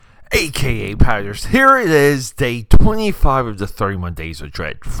aka Patters. Here it is, day 25 of the 31 Days of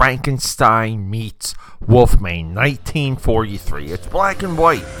Dread. Frankenstein meets Wolfman, 1943. It's black and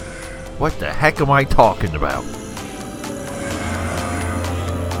white. What the heck am I talking about?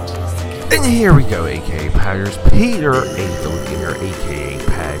 And here we go, aka Patters. Peter A. Delegator, aka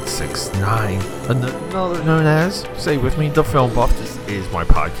Pad69, another known as, say with me, The Film Buff. This is my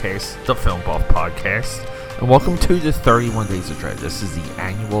podcast, The Film Buff Podcast. And welcome to the 31 Days of Dread. This is the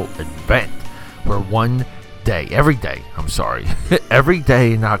annual event where every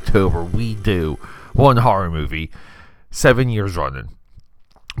day in October, we do one horror movie, 7 years running.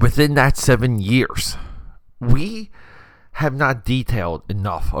 Within that 7 years, we have not detailed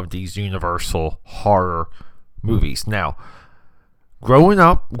enough of these Universal horror movies. Now, growing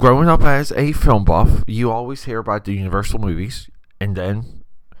up as a film buff, you always hear about the Universal movies, and then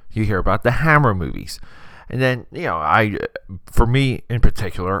you hear about the Hammer movies. And then, for me in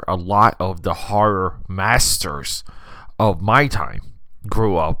particular, a lot of the horror masters of my time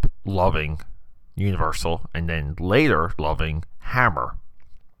grew up loving Universal and then later loving Hammer.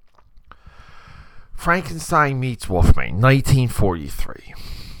 Frankenstein meets Wolfman, 1943.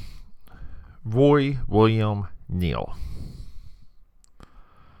 Roy William Neal.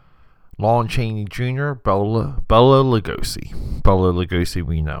 Lon Chaney Jr., Bela Lugosi. Bela Lugosi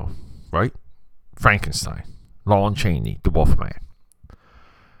we know, right? Frankenstein, Lon Chaney, the Wolfman.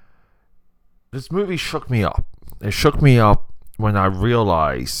 This movie shook me up. It shook me up when I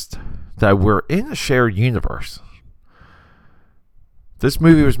realized that we're in a shared universe. This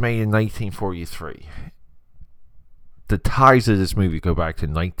movie was made in 1943. The ties of this movie go back to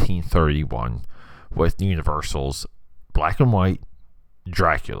 1931 with Universal's black and white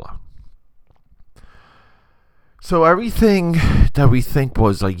Dracula. So everything that we think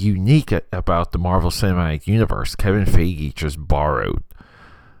was unique about the Marvel Cinematic Universe, Kevin Feige just borrowed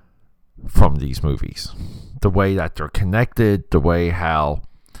from these movies. The way that they're connected, the way how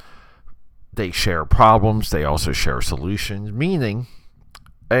they share problems, they also share solutions. Meaning,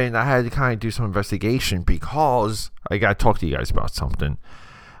 and I had to kind of do some investigation because I got to talk to you guys about something.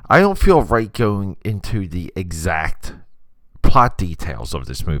 I don't feel right going into the exact plot details of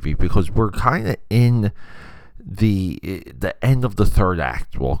this movie because we're kind of in the end of the third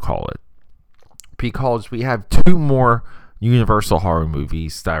act, we'll call it, because we have two more Universal horror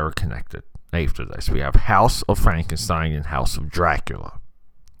movies that are connected after this. We have House of Frankenstein and House of Dracula.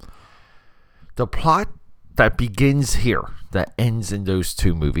 The plot that begins here, that ends in those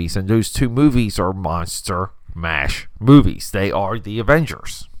two movies, and those two movies are monster mash movies. They are the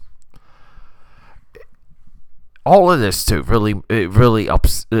Avengers. All of this too really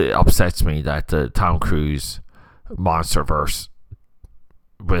upsets me that the Tom Cruise Monsterverse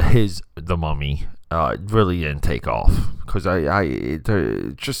with The Mummy really didn't take off, because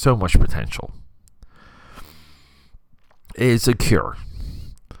there's just so much potential. It's a cure.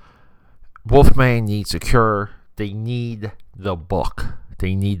 Wolfman needs a cure. They need the book.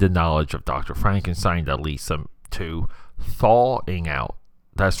 They need the knowledge of Dr. Frankenstein that leads them to thawing out.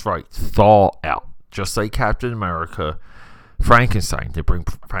 That's right, thaw out. Just like Captain America, Frankenstein. They bring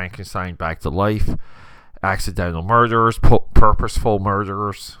Frankenstein back to life. Accidental murderers, purposeful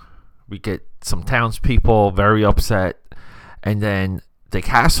murderers. We get some townspeople very upset. And then the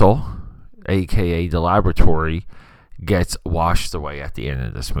castle, aka the laboratory, gets washed away at the end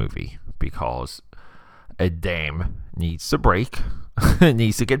of this movie because a dam needs to break. It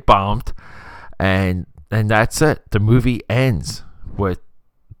needs to get bombed. And that's it. The movie ends with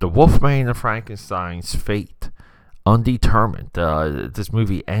the Wolfman and Frankenstein's fate undetermined. This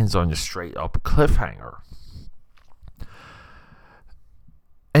movie ends on a straight up cliffhanger.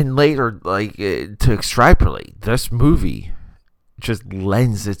 And later, to extrapolate, this movie just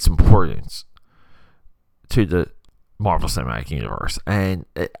lends its importance to the Marvel Cinematic Universe. And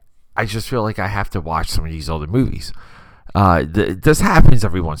I just feel like I have to watch some of these other movies. This happens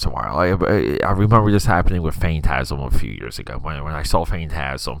every once in a while. I remember this happening with Phantasm a few years ago. When I saw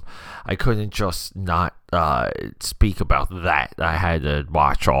Phantasm, I couldn't just not speak about that. I had to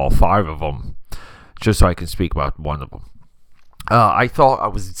watch all 5 of them just so I can speak about one of them. I thought I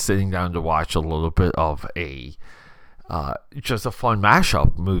was sitting down to watch a little bit of just a fun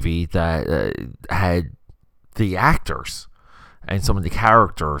mashup movie that had the actors and some of the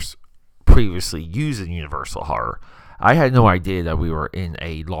characters previously used in Universal horror. I had no idea that we were in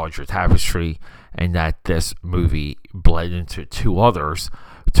a larger tapestry and that this movie bled into 2 others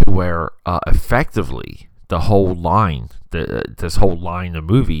to where effectively this whole line of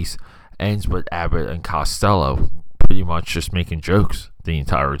movies ends with Abbott and Costello pretty much just making jokes the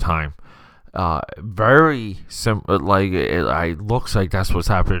entire time. Very simple. Like it looks like that's what's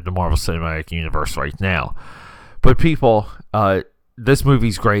happening in the Marvel Cinematic Universe right now. But people, this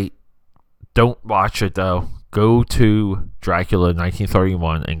movie's great. Don't watch it though. Go to Dracula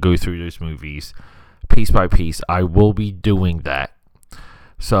 1931 and go through those movies piece by piece. I will be doing that.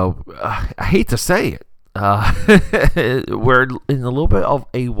 So I hate to say it. We're in a little bit of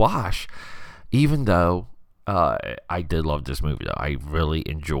a wash, even though I did love this movie. Though I really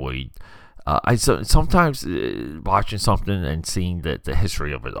enjoyed. Sometimes watching something and seeing the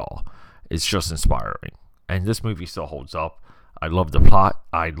history of it all is just inspiring, and this movie still holds up. I love the plot.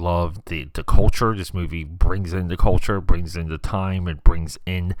 I love the culture. This movie brings in the culture, brings in the time, and brings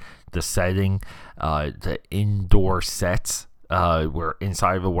in the setting, the indoor sets. We're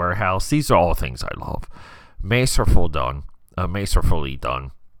inside of a warehouse. These are all things I love. Masterfully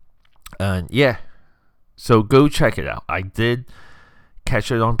done. And yeah, so go check it out. I did catch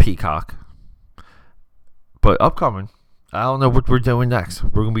it on Peacock, but upcoming, I don't know what we're doing next.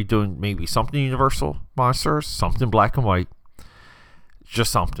 We're going to be doing maybe something Universal Monsters, something black and white,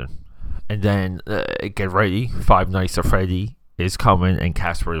 just something. And then get ready, Five Nights at Freddy is coming, and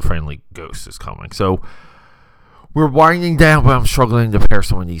Casper the Friendly Ghost is coming. So we're winding down, but I'm struggling to pair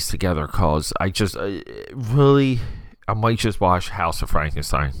some of these together because I might just watch House of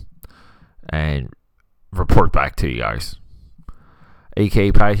Frankenstein and report back to you guys.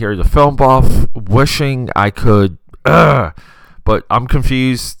 AKA Pat here, the film buff, wishing I could, but I'm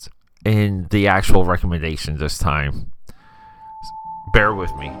confused in the actual recommendation this time. Bear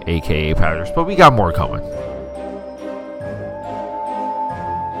with me, AKA Patters, but we got more coming.